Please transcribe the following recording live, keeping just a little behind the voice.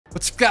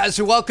What's up, guys,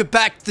 and welcome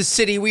back to the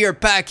city. We are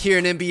back here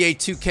in NBA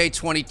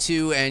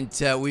 2K22,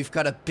 and we've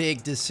got a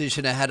big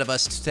decision ahead of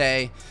us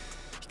today.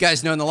 You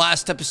guys know in the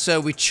last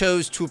episode, we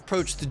chose to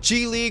approach the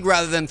G League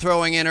rather than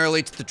throwing in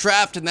early to the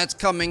draft, and that's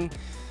coming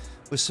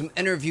with some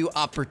interview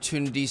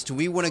opportunities. Do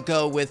we want to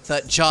go with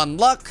John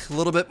Luck, a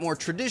little bit more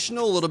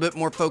traditional, a little bit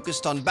more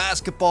focused on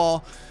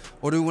basketball,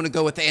 or do we want to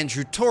go with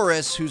Andrew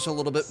Torres, who's a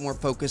little bit more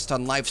focused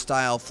on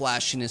lifestyle,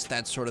 flashiness,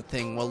 that sort of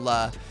thing?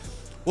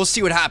 We'll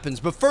see what happens.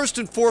 But first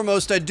and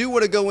foremost, I do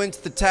want to go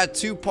into the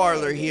tattoo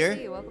parlor here.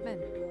 Hey, welcome in.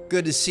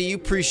 Good to see you.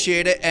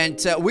 Appreciate it.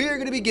 And we are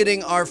going to be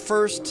getting our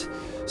first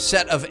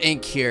set of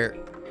ink here.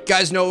 You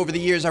guys know over the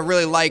years, I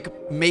really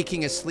like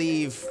making a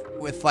sleeve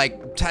with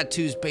like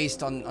tattoos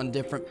based on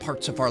different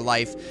parts of our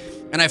life.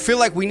 And I feel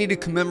like we need to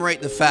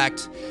commemorate the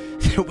fact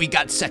that we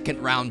got second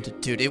round,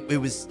 dude. It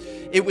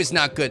was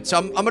not good. So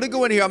I'm going to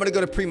go in here. I'm going to go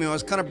to premium. I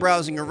was kind of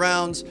browsing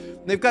around.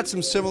 They've got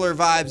some similar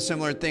vibes,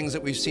 similar things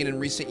that we've seen in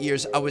recent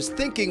years. I was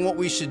thinking what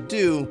we should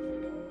do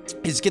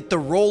is get the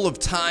roll of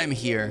time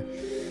here.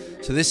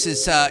 So this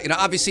is, you know,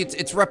 obviously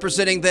it's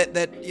representing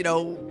that, you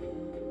know,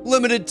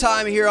 limited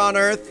time here on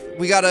Earth.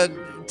 We got to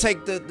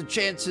take the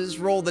chances,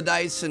 roll the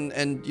dice,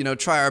 and you know,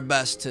 try our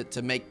best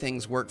to make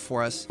things work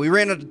for us. We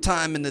ran out of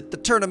time in the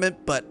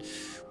tournament, but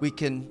we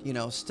can, you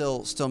know,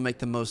 still make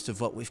the most of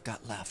what we've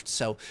got left.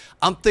 So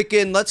I'm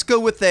thinking let's go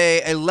with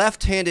a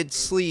left-handed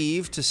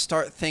sleeve to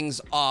start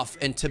things off.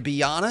 And to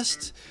be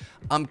honest,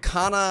 I'm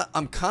kind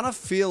of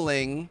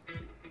feeling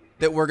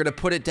that we're gonna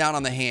put it down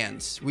on the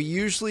hands. We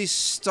usually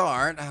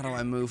start, how do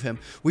I move him?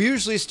 We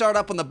usually start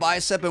up on the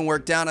bicep and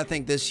work down. I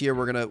think this year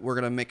we're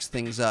gonna mix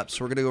things up.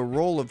 So we're gonna go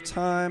roll of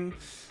time.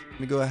 Let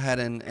me go ahead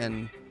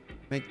and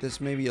make this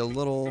maybe a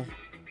little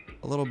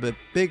bit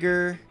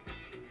bigger.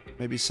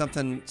 Maybe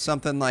something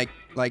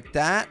like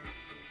that.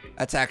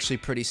 That's actually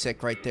pretty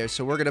sick right there.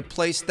 So we're gonna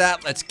place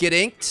that. Let's get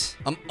inked.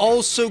 I'm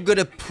also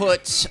gonna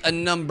put a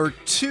number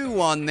 2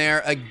 on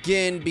there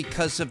again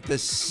because of the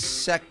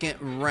second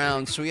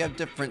round. So we have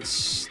different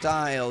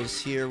styles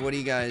here. What do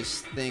you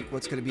guys think?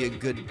 What's gonna be a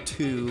good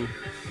 2?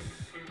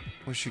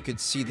 Wish you could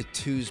see the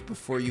 2s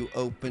before you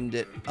opened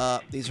it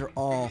up. These are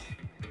all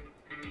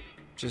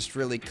just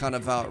really kind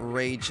of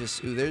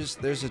outrageous. Ooh,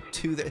 there's a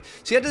 2 there.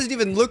 See, that doesn't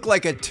even look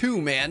like a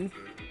 2, man.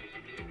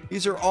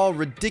 These are all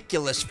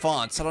ridiculous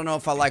fonts. I don't know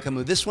if I like them.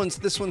 This one's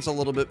a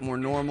little bit more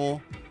normal.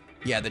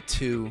 Yeah, the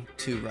 2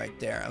 right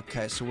there.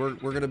 Okay, so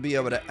we're gonna be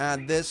able to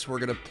add this. We're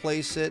gonna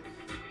place it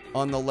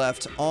on the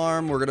left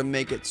arm. We're gonna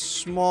make it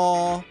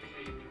small.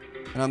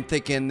 And I'm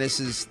thinking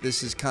this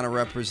is kind of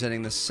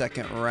representing the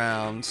second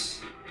round.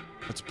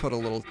 Let's put a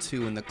little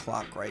 2 in the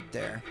clock right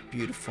there.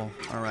 Beautiful.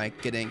 All right,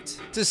 get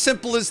inked. It's as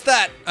simple as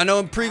that. I know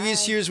in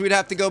previous years we'd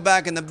have to go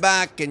back in the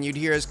back and you'd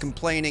hear us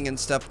complaining and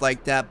stuff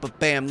like that, but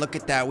bam, look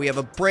at that. We have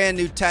a brand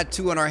new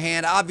tattoo on our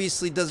hand.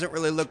 Obviously doesn't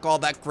really look all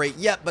that great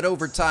yet, but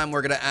over time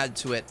we're gonna add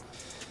to it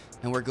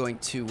and we're going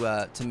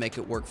to make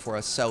it work for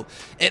us. So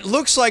it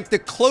looks like the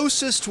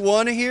closest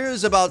one here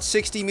is about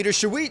 60 meters.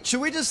 Should we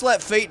just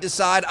let fate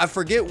decide? I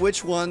forget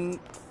which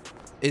one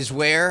is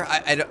where.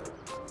 I don't.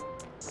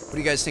 What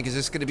do you guys think? Is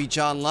this going to be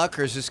John Luck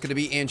or is this going to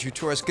be Andrew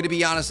Torres? Going to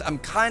be honest, I'm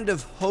kind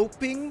of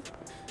hoping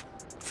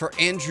for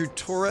Andrew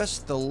Torres,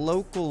 the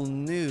local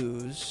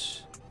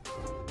news.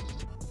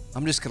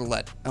 I'm going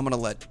to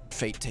let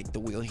fate take the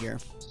wheel here.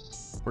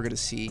 We're going to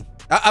see.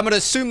 I'm going to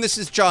assume this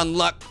is John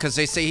Luck because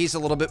they say he's a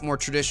little bit more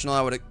traditional.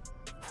 I would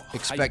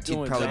expect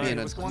he'd probably be in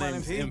a... What's going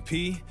on,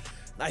 MP?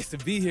 Nice to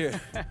be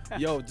here.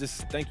 Yo,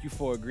 just thank you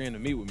for agreeing to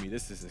meet with me.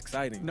 This is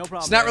exciting. No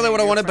problem. It's not really what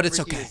I wanted, but it's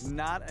Ricky okay. is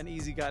not an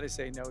easy guy to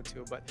say no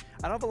to, but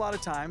I don't have a lot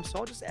of time, so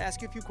I'll just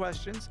ask you a few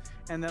questions,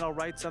 and then I'll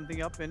write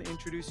something up and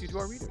introduce you to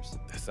our readers.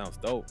 That sounds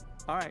dope.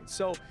 All right,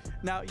 so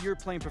now you're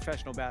playing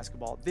professional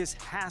basketball. This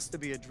has to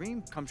be a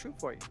dream come true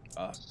for you.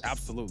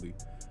 Absolutely.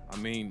 I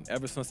mean,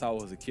 ever since I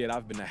was a kid,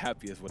 I've been the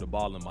happiest with a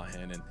ball in my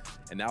hand,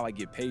 and now I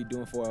get paid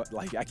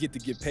I get to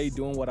get paid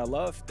doing what I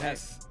love.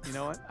 That's... Hey, you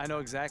know what? I know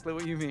exactly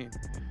what you mean.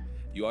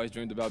 You always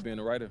dreamed about being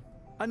a writer?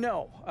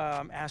 No,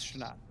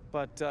 astronaut.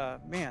 But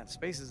man,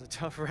 space is a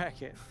tough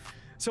racket.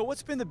 So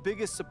what's been the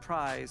biggest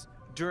surprise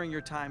during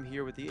your time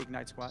here with the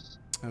Ignite squad?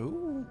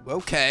 Oh,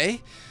 okay.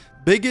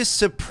 Biggest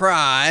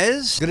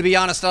surprise. Gonna be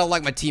honest, I don't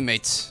like my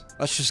teammates.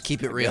 Let's just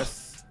keep it real.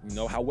 Yes, you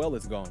know how well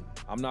it's gone.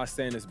 I'm not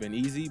saying it's been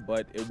easy,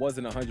 but it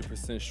wasn't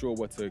 100% sure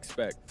what to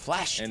expect.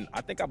 Flash. And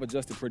I think I've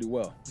adjusted pretty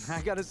well.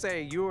 I gotta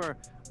say, you are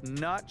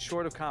not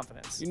short of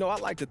confidence. You know, I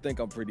like to think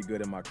I'm pretty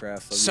good at my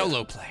craft. So Solo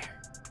yeah. player.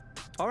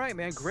 All right,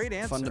 man, great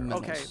answer.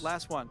 Okay,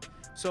 last one.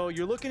 So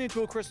you're looking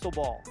into a crystal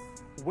ball.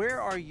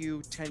 Where are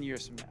you 10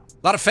 years from now?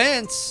 A lot of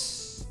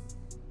fans.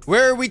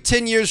 Where are we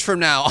 10 years from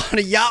now? On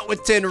a yacht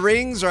with 10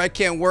 rings, or I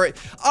can't worry.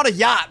 On a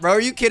yacht, bro.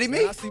 Are you kidding me?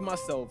 Man, I see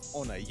myself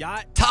on a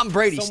yacht. Tom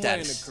Brady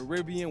somewhere status. in the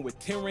Caribbean with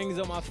 10 rings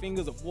on my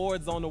fingers,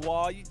 awards on the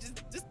wall. You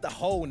just the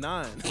whole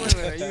 9. Wait a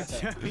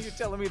minute, you're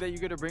telling me that you're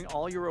going to bring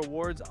all your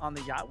awards on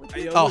the yacht with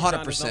you? Hey, yo, Oh, look,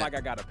 John, 100%. it's not like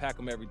I got to pack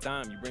them every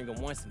time. You bring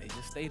them once and they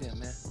just stay there,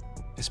 man.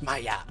 It's my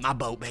yacht, my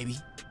boat, baby.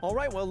 All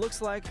right, well,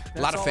 looks like that's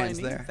a lot of all fans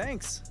I need. there.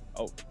 Thanks.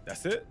 Oh,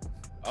 that's it?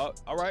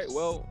 All right.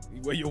 Well,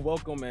 you're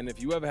welcome. And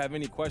if you ever have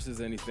any questions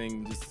or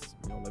anything, just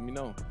let me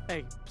know.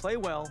 Hey, play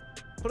well,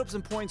 put up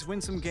some points, win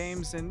some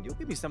games, and you'll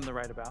give me something to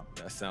write about.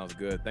 That sounds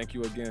good. Thank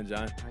you again,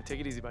 John. All right, take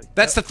it easy, buddy.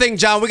 That's the thing,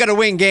 John. We got to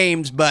win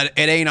games, but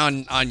it ain't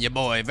on your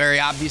boy. Very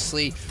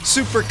obviously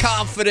super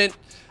confident,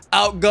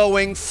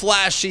 outgoing,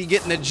 flashy,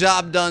 getting the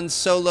job done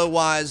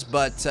solo-wise,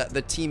 but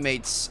the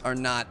teammates are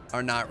not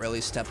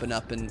really stepping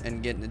up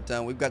and getting it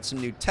done. We've got some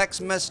new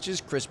text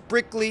messages. Chris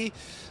Brickley.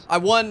 I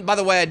won, by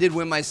the way, I did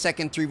win my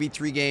second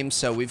 3v3 game,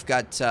 so we've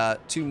got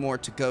 2 more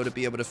to go to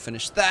be able to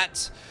finish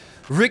that.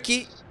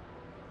 Ricky.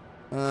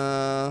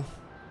 Cool.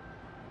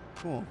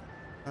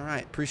 All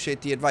right,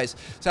 appreciate the advice.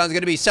 Sounds good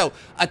to me. So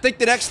I think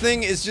the next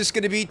thing is just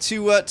going to be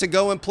to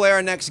go and play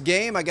our next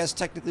game. I guess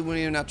technically we don't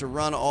even have to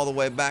run all the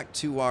way back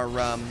to our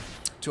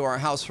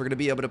house. We're going to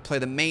be able to play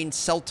the main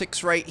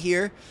Celtics right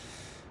here.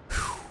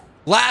 Whew.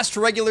 Last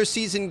regular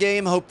season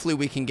game. Hopefully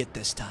we can get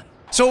this done.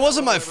 So it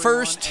wasn't my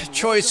first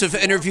choice of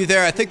interview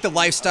there. I think the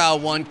lifestyle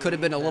one could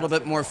have been a little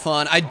bit more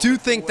fun. I do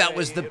think that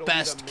was the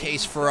best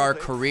case for our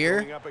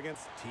career.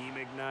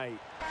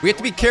 We have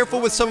to be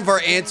careful with some of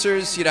our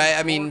answers.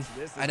 I mean,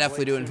 I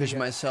definitely do envision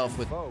myself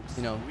with,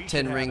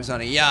 10 rings on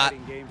a yacht.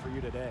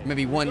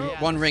 Maybe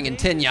one ring and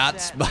 10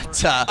 yachts,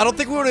 but I don't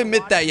think we want to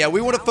admit that yet.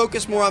 We want to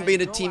focus more on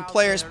being a team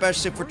player,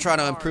 especially if we're trying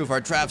to improve our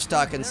draft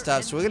stock and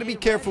stuff. So we're going to be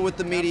careful with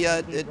the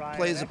media. It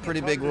plays a pretty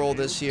big role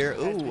this year.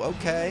 Ooh,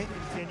 okay.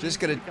 Just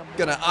gonna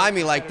eye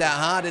me like that,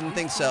 huh? I didn't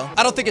think so.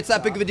 I don't think it's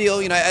that big of a deal.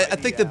 I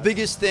think the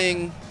biggest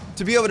thing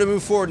to be able to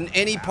move forward in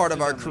any part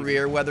of our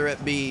career, whether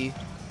it be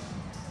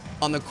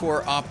on the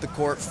court, off the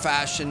court,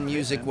 fashion,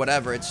 music,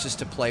 whatever, it's just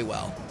to play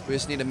well. We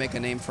just need to make a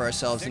name for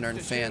ourselves and earn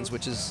fans,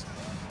 which is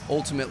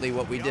ultimately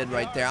what we did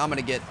right there. I'm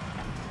gonna get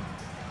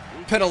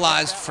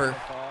penalized for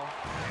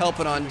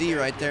helping on D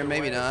right there.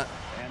 Maybe not.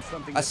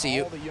 I see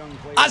you.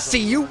 I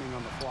see you.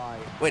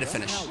 Way to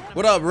finish.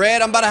 What up,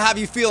 Red? I'm about to have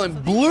you feeling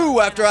blue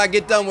after I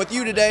get done with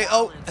you today.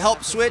 Oh,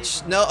 help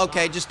switch? No?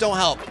 Okay, just don't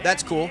help.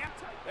 That's cool.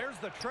 There's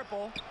the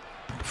triple.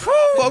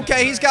 Whew,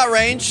 okay, he's got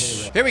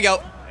range. Here we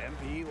go.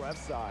 MP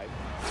left side.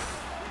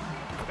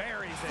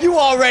 You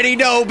already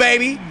know,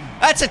 baby.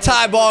 That's a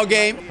tie ball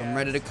game. I'm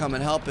ready to come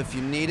and help if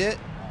you need it.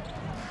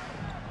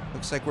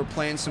 Looks like we're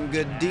playing some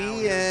good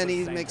D, and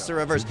he makes the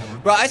reverse.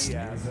 Bro,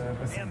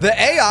 the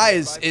AI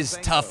is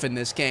tough in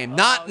this game.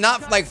 Not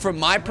like from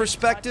my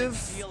perspective,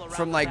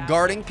 from like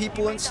guarding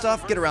people and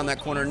stuff. Get around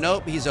that corner.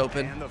 Nope, he's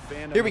open.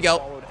 Here we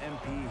go.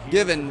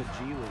 Give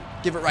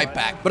it right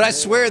back. But I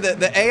swear that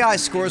the AI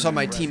scores on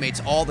my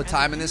teammates all the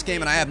time in this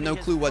game, and I have no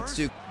clue what to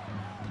do.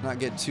 Not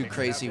get too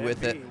crazy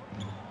with it.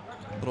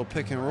 Little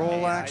pick and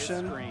roll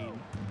action.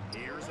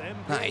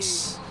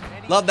 Nice.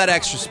 Love that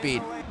extra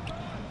speed.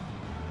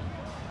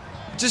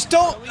 Just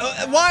don't.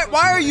 Why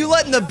are you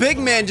letting the big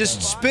man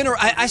just spin?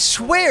 I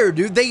swear,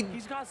 dude.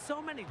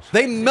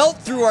 They melt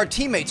through our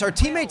teammates. Our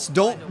teammates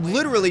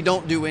literally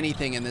don't do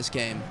anything in this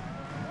game.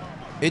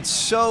 It's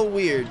so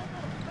weird.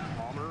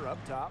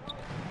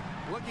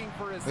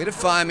 Way to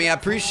find me. I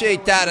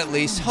appreciate that at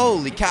least.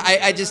 Holy cow.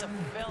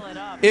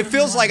 It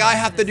feels like I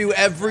have to do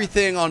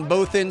everything on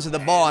both ends of the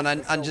ball, and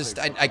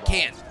I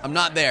can't. I'm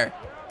not there.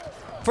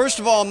 First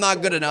of all, I'm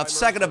not good enough.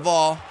 Second of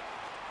all,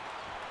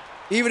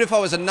 even if I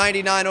was a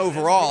 99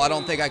 overall, I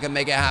don't think I can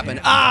make it happen.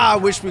 I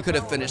wish we could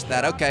have finished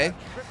that. Okay.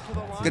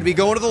 Gonna be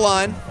going to the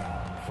line.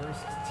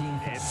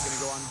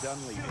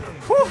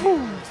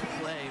 Woo-hoo.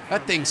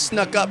 That thing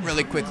snuck up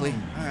really quickly.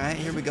 All right,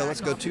 here we go.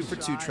 Let's go 2 for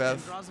 2,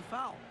 Trev.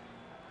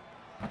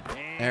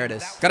 There it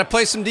is. Got to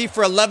play some D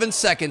for 11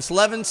 seconds.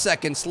 11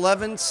 seconds.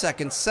 11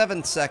 seconds.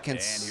 7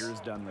 seconds. And here's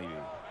Dunleavy.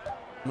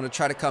 I'm going to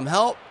try to come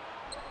help.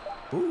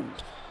 Ooh.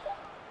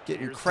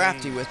 Getting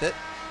crafty with it.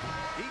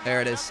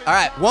 There it is. All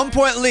right. 1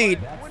 point lead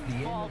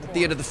at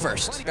the end of the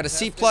first. Got a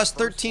C+,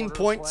 13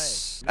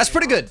 points. That's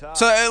pretty good.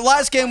 So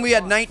last game we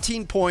had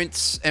 19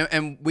 points,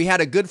 and we had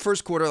a good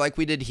first quarter like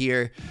we did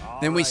here.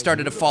 Then we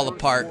started to fall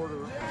apart.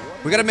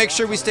 We got to make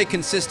sure we stay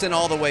consistent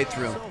all the way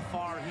through.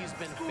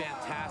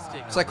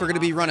 Looks like we're going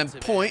to be running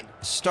point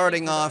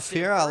starting off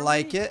here. I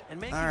like it.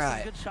 All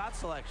right.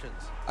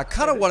 I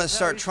kind of want to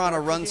start trying to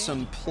run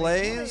some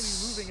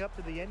plays.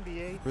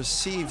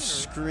 Receive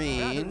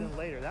screen.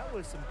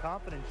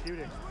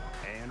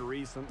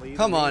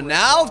 Come on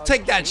now.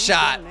 Take that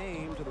shot.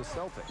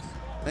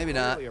 Maybe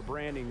not.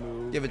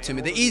 Give it to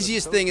me. The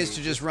easiest thing is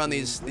to just run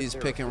these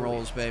pick and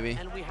rolls, baby.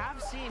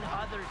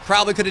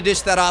 Probably could have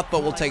dished that off,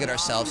 but we'll take it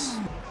ourselves.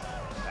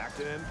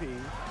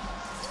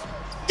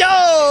 Yo,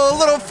 a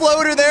little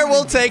floater there.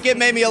 We'll take it.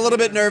 Made me a little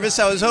bit nervous.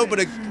 I was hoping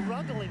to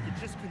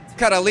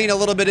kind of lean a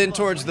little bit in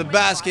towards the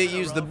basket,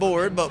 use the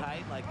board, but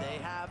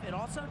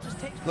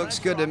looks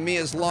good to me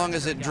as long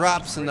as it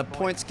drops and the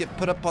points get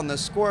put up on the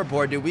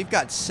scoreboard. Dude, we've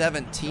got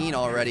 17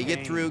 already.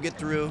 Get through, get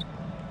through.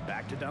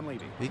 Back to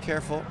Dunleavy. Be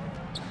careful.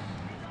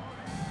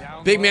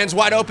 Big man's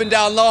wide open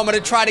down low. I'm going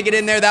to try to get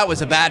in there. That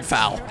was a bad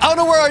foul. I don't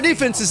know where our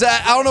defense is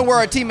at. I don't know where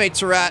our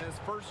teammates are at.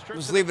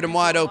 Just leaving him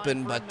wide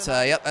open, but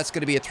yep, that's going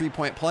to be a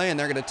 3-point play, and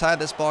they're going to tie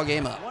this ball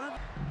game up.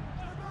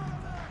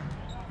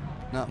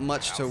 Not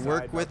much to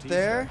work with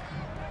there.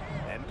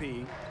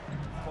 MP.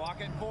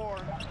 Clock at 4.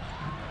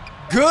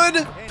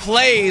 Good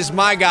plays,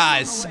 my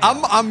guys.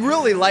 I'm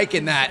really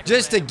liking that.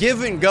 Just a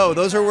give and go.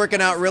 Those are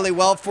working out really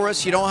well for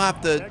us. You don't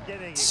have to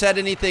set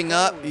anything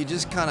up. You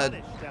just kind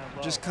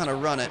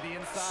of run it.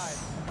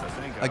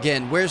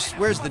 Again,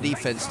 where's the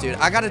defense, dude?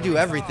 I got to do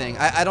everything.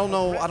 I don't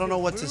know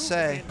what to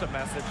say.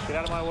 Get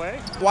out of my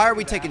way. Why are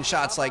we taking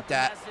shots like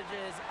that?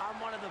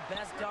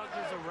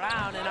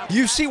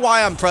 You see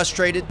why I'm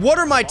frustrated? What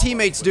are my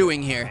teammates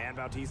doing here? And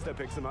Bautista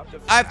picks him up.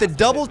 I have to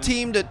double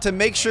team to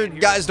make sure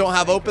guys don't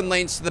have open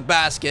lanes to the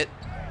basket.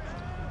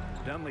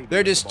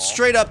 They're just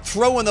straight up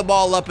throwing the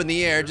ball up in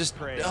the air, just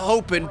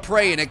hoping,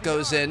 praying it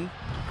goes in.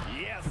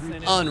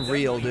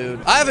 Unreal,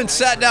 dude. I haven't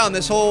sat down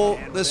this whole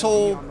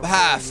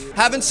half.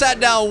 Haven't sat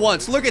down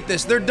once. Look at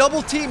this. They're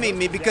double teaming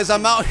me because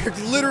I'm out here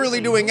literally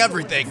doing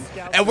everything,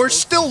 and we're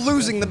still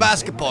losing the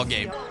basketball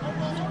game.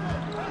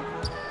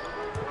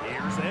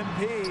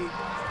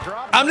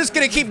 I'm just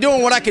gonna keep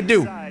doing what I can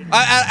do.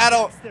 I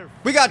don't.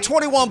 We got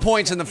 21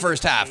 points in the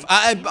first half.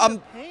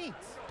 I'm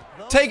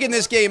taking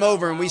this game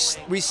over, and we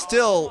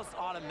still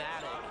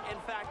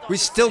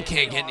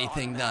can't get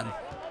anything done.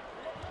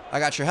 I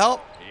got your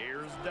help.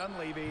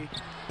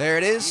 There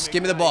it is.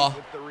 Give me the ball.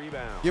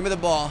 Give me the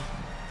ball.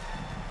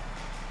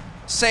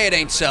 Say it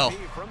ain't so.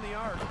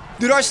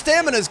 Dude, our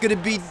stamina is gonna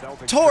be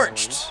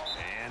torched.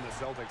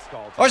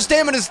 Our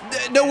stamina's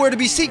nowhere to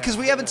be seen because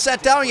we haven't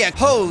sat down yet.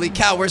 Holy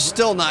cow, we're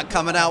still not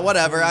coming out.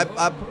 Whatever,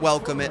 I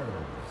welcome it.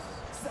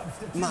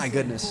 My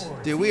goodness.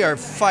 Dude, we are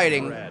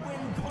fighting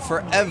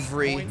for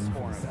every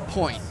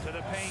point.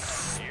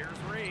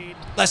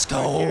 Let's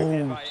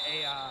go.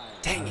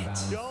 Dang it.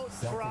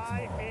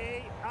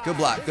 Good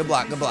block, good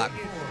block, good block.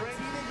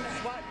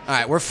 All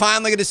right, we're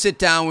finally going to sit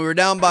down. We were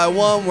down by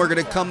 1. We're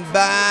going to come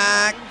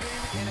back.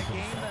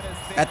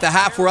 At the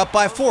half, we're up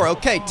by 4.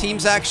 Okay,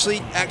 team's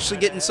actually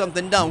getting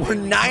something done. We're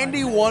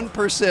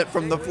 91%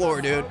 from the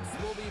floor, dude.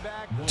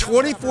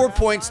 24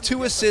 points,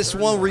 2 assists,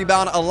 1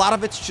 rebound. A lot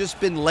of it's just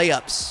been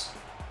layups,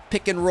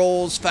 pick and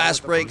rolls,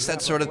 fast breaks,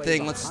 that sort of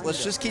thing.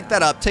 Let's just keep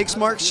that up. Take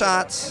smart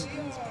shots.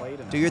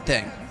 Do your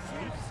thing.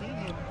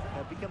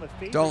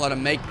 Don't let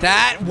him make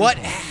that. What?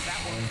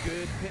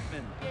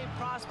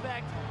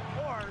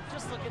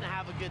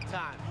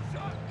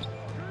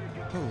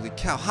 Holy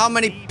cow, how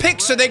many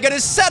picks are they going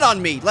to set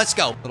on me? Let's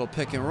go. Little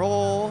pick and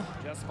roll.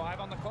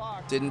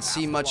 Didn't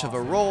see much of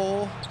a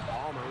roll.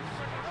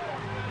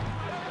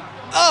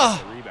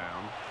 Oh!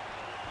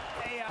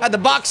 Had the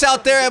box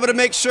out there, able to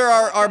make sure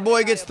our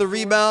boy gets the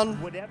rebound.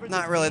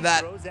 Not really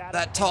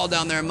that tall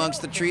down there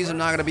amongst the trees. I'm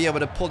not going to be able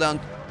to pull down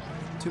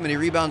too many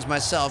rebounds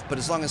myself, but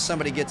as long as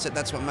somebody gets it,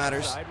 that's what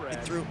matters.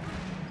 Get through.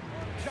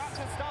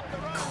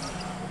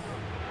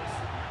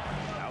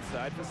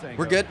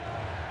 We're good.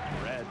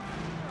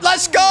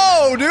 Let's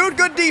go, dude.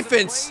 Good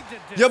defense.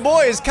 Your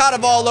boy is kind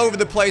of all over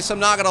the place, I'm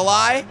not going to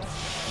lie.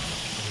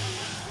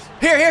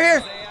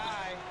 Here.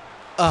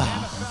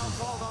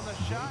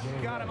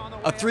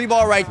 A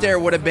 3-ball right there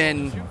would have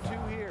been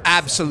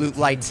absolute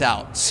lights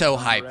out. So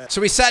hype.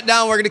 So we sat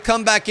down. We're going to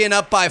come back in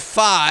up by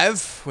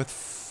 5 with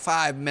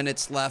 5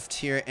 minutes left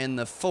here in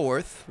the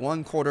 4th.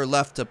 1 quarter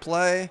left to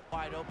play.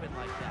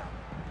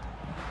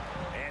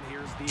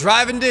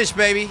 Drive and dish,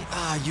 baby.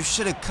 Ah, you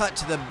should have cut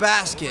to the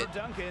basket.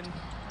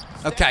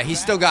 Okay, he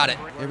still got it.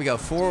 Here we go.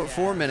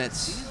 4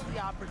 minutes.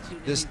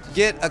 Just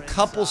get a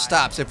couple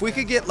stops. If we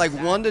could get like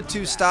 1 to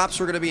 2 stops,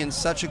 we're going to be in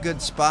such a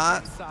good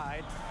spot.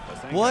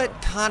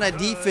 What kind of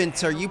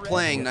defense are you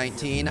playing,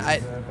 19? I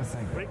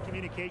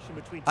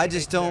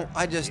just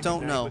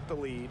don't know.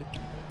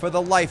 For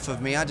the life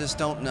of me, I just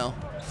don't know.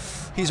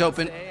 He's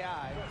open.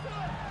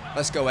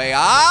 Let's go,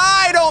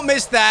 AI. Don't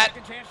miss that.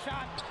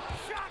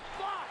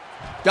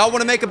 Y'all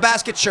want to make a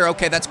basket? Sure.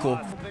 Okay, that's cool.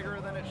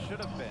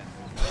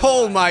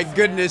 Oh my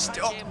goodness.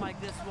 Oh.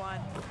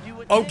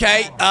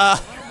 Okay.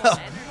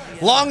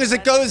 Long as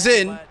it goes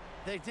in.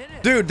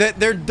 Dude,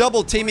 they're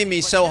double teaming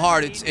me so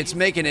hard. It's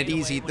making it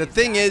easy. The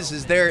thing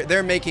is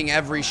they're making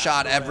every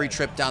shot, every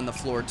trip down the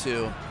floor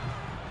too.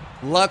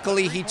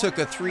 Luckily, he took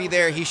a 3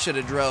 there. He should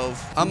have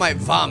drove. I might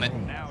vomit.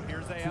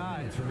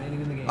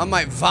 I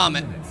might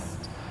vomit.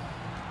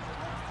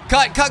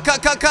 Cut.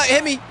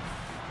 Hit me.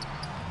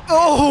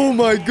 Oh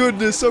my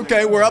goodness.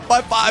 Okay, we're up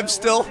by 5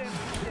 still.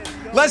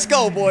 Let's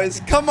go, boys.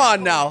 Come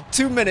on now.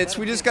 2 minutes.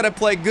 We just got to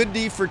play good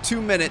D for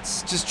 2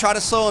 minutes. Just try to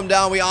slow them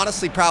down. We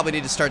honestly probably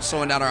need to start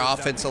slowing down our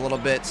offense a little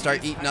bit.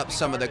 Start eating up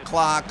some of the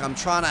clock. I'm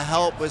trying to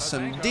help with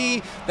some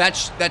D.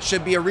 That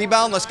should be a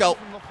rebound. Let's go.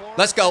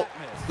 Let's go.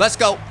 Let's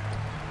go.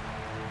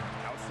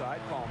 Outside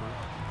Palmer.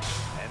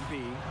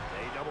 MP.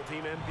 They double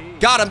team MP.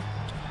 Got him.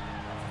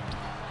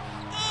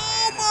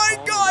 Oh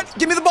my God.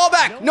 Give me the ball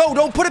back. No,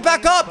 don't put it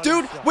back up,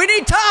 dude. We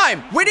need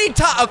time. We need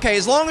time. Okay,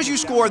 as long as you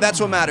score,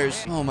 that's what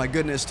matters. Oh my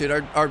goodness,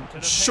 dude. Our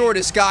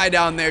shortest guy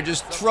down there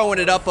just throwing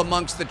it up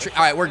amongst the trees.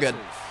 All right, we're good.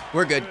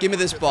 We're good. Give me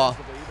this ball.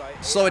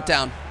 Slow it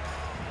down.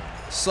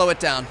 Slow it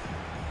down.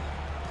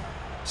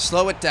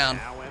 Slow it down.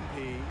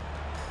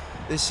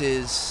 This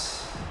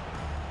is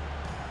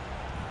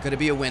going to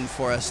be a win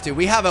for us, dude.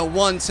 We haven't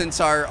won since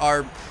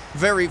our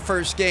very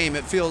first game.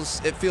 It feels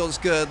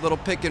good. Little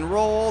pick and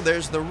roll.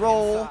 There's the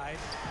roll.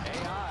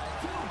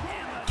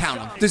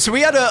 Count them. So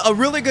we had a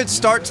really good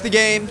start to the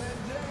game.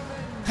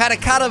 Had a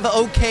kind of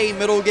okay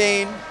middle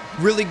game.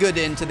 Really good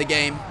into the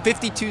game.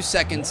 52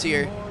 seconds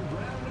here.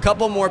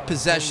 Couple more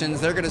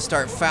possessions. They're going to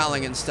start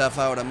fouling and stuff,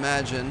 I would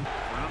imagine.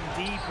 From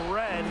deep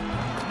red.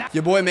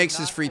 Your boy makes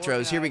his free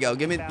throws. Here we go.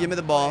 Give me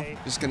the ball.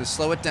 Just going to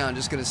slow it down.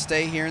 Just going to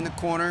stay here in the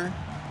corner.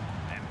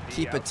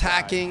 Keep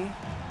attacking.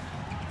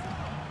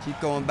 Keep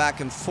going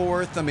back and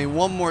forth. I mean,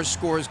 one more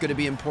score is going to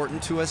be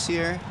important to us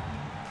here.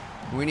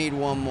 We need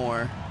one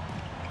more.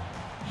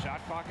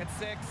 Shot clock at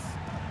 6.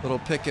 Little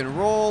pick and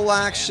roll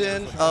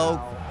action.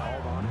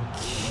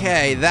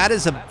 Okay, that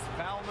is That's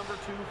foul number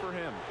 2 for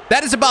him.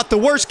 that is about the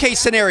worst case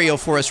scenario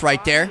for us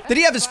right there. Did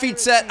he have his feet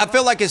set? I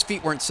feel like his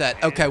feet weren't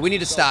set. Okay, we need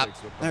to stop.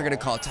 They're going to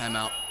call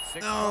timeout.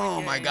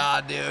 Oh my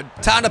God, dude.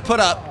 Time to put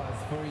up.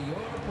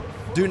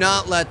 Do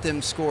not let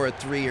them score a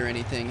 3 or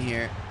anything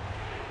here.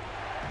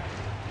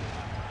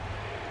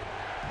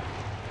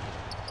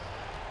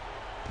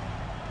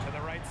 To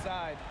the right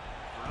side.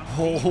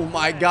 Oh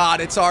my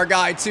God, it's our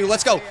guy too.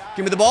 Let's go.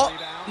 Give me the ball.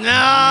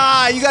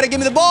 Nah, you got to give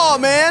me the ball,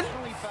 man.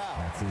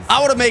 I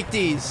want to make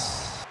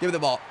these. Give me the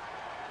ball.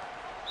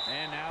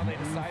 And now they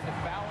decide to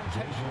foul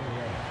intentionally.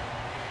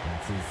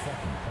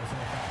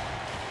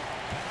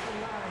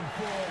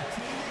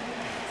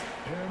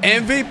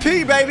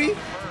 MVP, baby.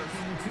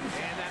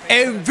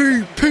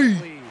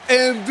 MVP.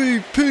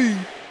 MVP.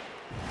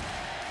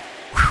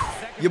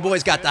 Whew. Your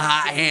boy's got the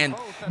hot hand.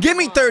 Give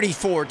me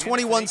 34.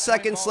 21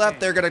 seconds left.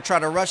 They're going to try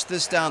to rush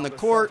this down the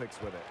court.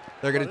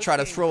 They're going to try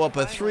to throw up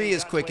a 3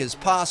 as quick as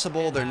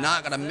possible. They're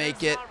not going to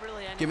make it.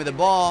 Give me the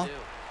ball.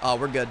 Oh,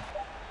 we're good.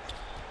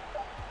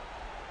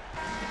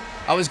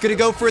 I was going to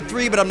go for a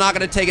 3, but I'm not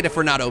going to take it if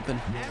we're not open.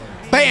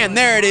 Bam,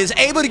 there it is.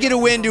 Able to get a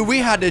win, dude. We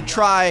had to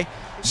try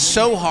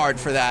so hard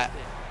for that.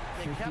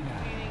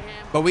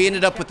 But we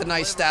ended up with a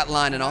nice stat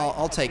line, and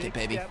I'll take it,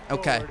 baby.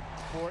 Okay.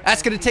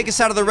 That's going to take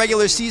us out of the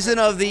regular season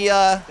of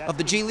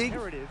the G League.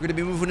 We're going to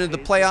be moving into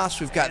the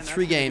playoffs. We've got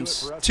 3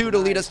 games. 2 to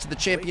lead us to the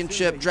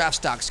championship. Draft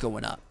stock's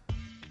going up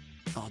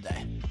all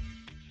day.